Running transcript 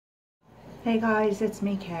Hey guys, it's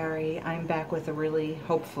me, Carrie. I'm back with a really,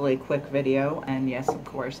 hopefully, quick video. And yes, of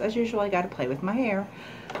course, as usual, I got to play with my hair.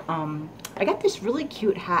 I got this really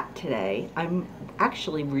cute hat today. I'm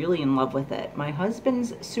actually really in love with it. My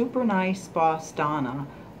husband's super nice boss, Donna,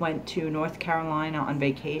 went to North Carolina on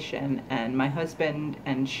vacation, and my husband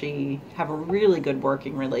and she have a really good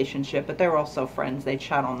working relationship, but they're also friends. They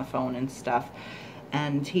chat on the phone and stuff.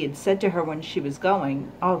 And he had said to her when she was going,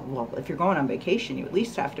 oh, well, if you're going on vacation, you at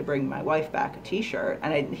least have to bring my wife back a t-shirt.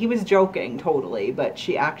 And he was joking totally, but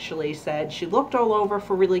she actually said she looked all over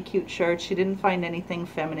for really cute shirts. She didn't find anything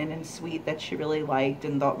feminine and sweet that she really liked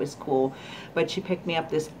and thought was cool. But she picked me up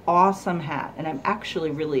this awesome hat, and I'm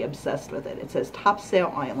actually really obsessed with it. It says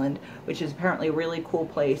Topsail Island, which is apparently a really cool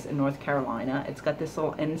place in North Carolina. It's got this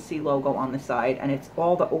little NC logo on the side, and it's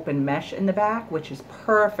all the open mesh in the back, which is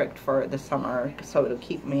perfect for the summer. So it'll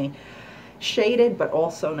keep me shaded but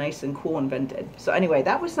also nice and cool and vented. So anyway,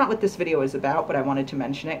 that was not what this video is about, but I wanted to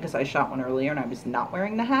mention it because I shot one earlier and I was not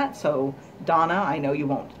wearing the hat. So Donna, I know you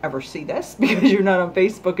won't ever see this because you're not on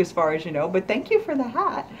Facebook as far as you know, but thank you for the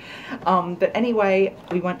hat. But anyway,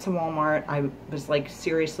 we went to Walmart. I was like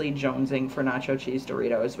seriously jonesing for nacho cheese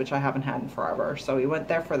Doritos, which I haven't had in forever. So we went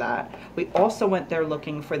there for that. We also went there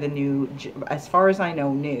looking for the new, as far as I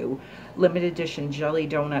know, new limited edition jelly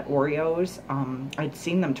donut Oreos. I'd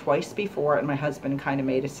seen them twice before, and my husband kind of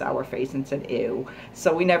made a sour face and said ew,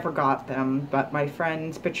 so we never got them. But my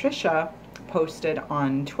friend Patricia posted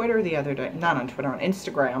on Twitter the other day, not on Twitter, on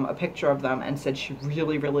Instagram, a picture of them and said she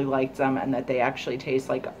really liked them and that they actually taste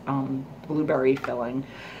like blueberry filling.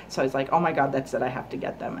 So I was like, oh my god, that's it, I have to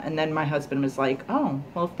get them. And then my husband was like, oh,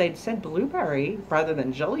 well, if they'd said blueberry rather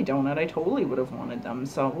than jelly donut, I totally would have wanted them.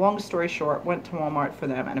 So long story short, went to Walmart for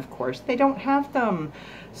them, and of course they don't have them.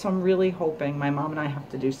 So I'm really hoping, my mom and I have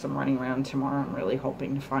to do some running around tomorrow, I'm really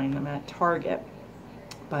hoping to find them at Target.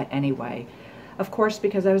 But anyway, of course,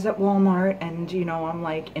 because I was at Walmart and, you know, I'm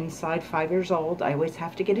like inside 5 years old, I always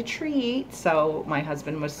have to get a treat. So my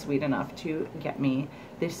husband was sweet enough to get me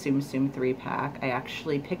this Tsum Tsum 3-pack. I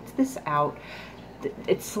actually picked this out.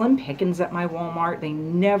 It's slim pickings at my Walmart. They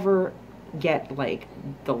never get like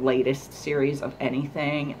the latest series of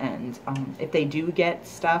anything. And if they do get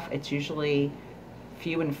stuff, it's usually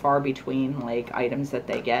few and far between, like, items that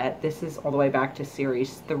they get. This is all the way back to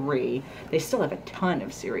series 3. They still have a ton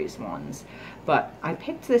of series 1s, but I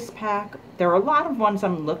picked this pack. There are a lot of ones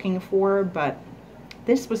I'm looking for, but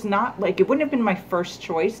this was not, like, it wouldn't have been my first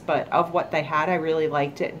choice, but of what they had, I really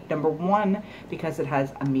liked it. Number one, because it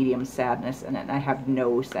has a medium sadness in it, and I have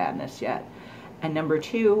no sadness yet. And number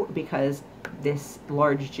two, because this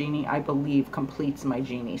large genie, I believe, completes my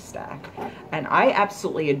genie stack. And I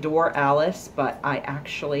absolutely adore Alice, but I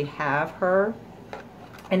actually have her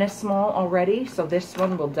in a small already. So this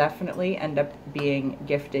one will definitely end up being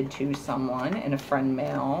gifted to someone in a friend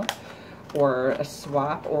mail or a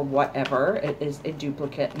swap or whatever. It is a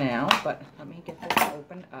duplicate now, but let me get this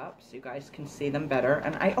opened up so you guys can see them better.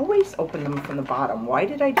 And I always open them from the bottom. Why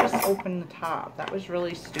did I just open the top? That was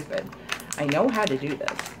really stupid. I know how to do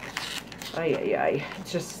this.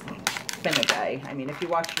 It's just been a day. I mean, if you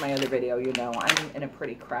watched my other video, you know I'm in a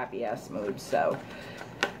pretty crappy ass mood, so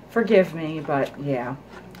forgive me, but yeah.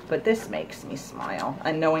 But this makes me smile.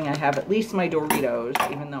 And knowing I have at least my Doritos,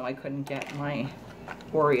 even though I couldn't get my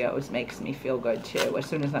Oreos, makes me feel good too. As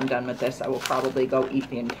soon as I'm done with this, I will probably go eat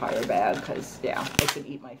the entire bag because, yeah, it's an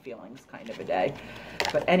eat my feelings kind of a day.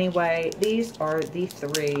 But anyway, these are the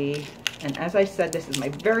 3. And as I said, this is my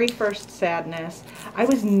very first sadness. I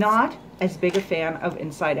was not as big a fan of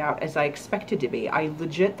Inside Out as I expected to be. I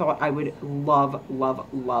legit thought I would love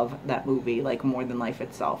that movie, like, more than life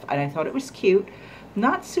itself. And I thought it was cute.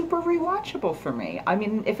 Not super rewatchable for me. I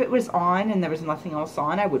mean, if it was on and there was nothing else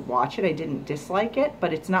on, I would watch it. I didn't dislike it,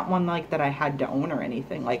 but it's not one like that I had to own or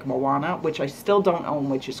anything, like Moana, which I still don't own,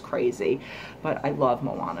 which is crazy. But I love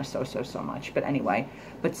Moana so much. But anyway,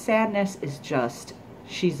 but sadness is just,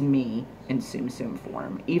 she's me in Tsum Tsum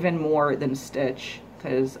form. Even more than Stitch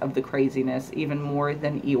because of the craziness, even more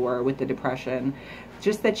than Eeyore with the depression.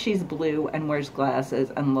 Just that she's blue and wears glasses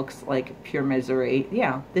and looks like pure misery.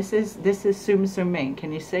 Yeah, this is Tsum Tsum me.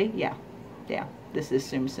 Can you see? Yeah, this is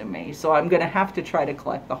Tsum Tsum me. So I'm gonna have to try to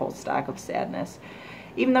collect the whole stack of sadness.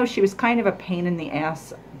 Even though she was kind of a pain in the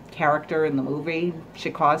ass character in the movie, she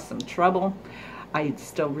caused some trouble, I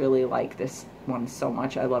still really like this one so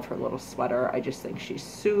much. I love her little sweater. I just think she's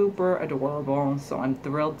super adorable. So I'm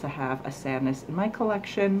thrilled to have a sadness in my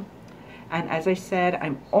collection. And as I said,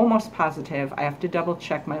 I'm almost positive, I have to double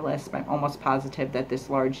check my list, but I'm almost positive that this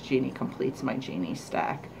large genie completes my genie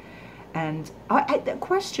stack. And a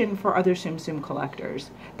question for other Tsum Tsum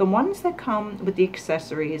collectors. The ones that come with the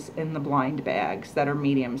accessories in the blind bags that are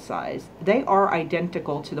medium size, they are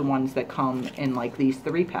identical to the ones that come in like these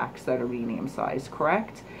 3-packs that are medium size,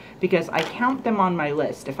 correct? Because I count them on my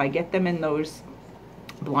list. If I get them in those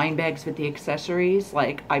blind bags with the accessories,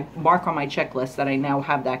 like I mark on my checklist that I now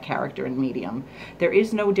have that character in medium. There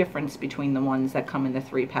is no difference between the ones that come in the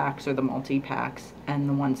 3-packs or the multi-packs and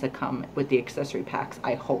the ones that come with the accessory packs,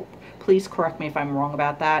 I hope. Please correct me if I'm wrong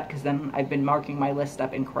about that, because then I've been marking my list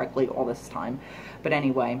up incorrectly all this time. But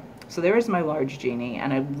anyway, so there is my large genie,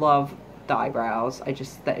 and I love the eyebrows.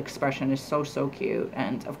 The expression is so, so cute.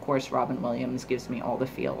 And of course, Robin Williams gives me all the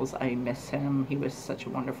feels. I miss him. He was such a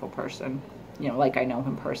wonderful person. You know, like I know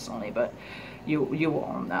him personally, but you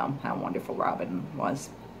all know how wonderful Robin was.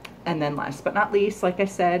 And then last but not least, like I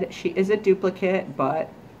said, she is a duplicate, but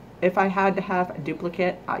if I had to have a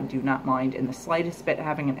duplicate, I do not mind in the slightest bit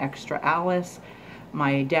having an extra Alice.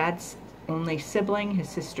 My dad's only sibling, his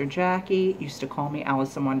sister Jackie, used to call me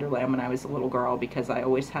Alice in Wonderland when I was a little girl because I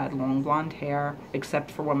always had long blonde hair,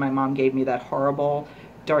 except for when my mom gave me that horrible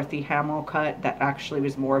Dorothy Hamill cut that actually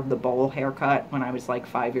was more of the bowl haircut when I was like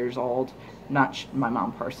 5 years old. Not my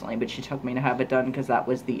mom personally, but she took me to have it done because that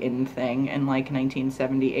was the in thing in like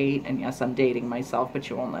 1978. And yes, I'm dating myself, but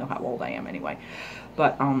you all know how old I am anyway.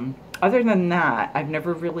 But other than that, I've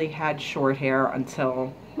never really had short hair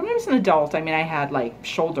until when I was an adult. I mean, I had like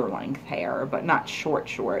shoulder length hair, but not short.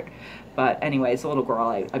 But anyway, as a little girl,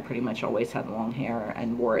 I pretty much always had long hair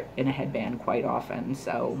and wore it in a headband quite often.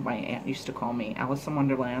 So my aunt used to call me Alice in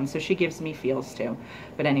Wonderland. So she gives me feels too.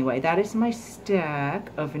 But anyway, that is my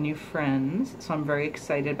stack of new friends. So I'm very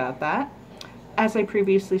excited about that. As I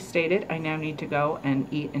previously stated, I now need to go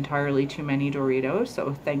and eat entirely too many Doritos.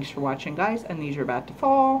 So thanks for watching, guys. And these are about to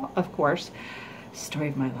fall, of course. Story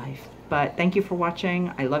of my life. But thank you for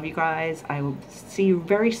watching. I love you guys. I will see you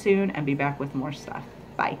very soon and be back with more stuff.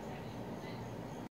 Bye.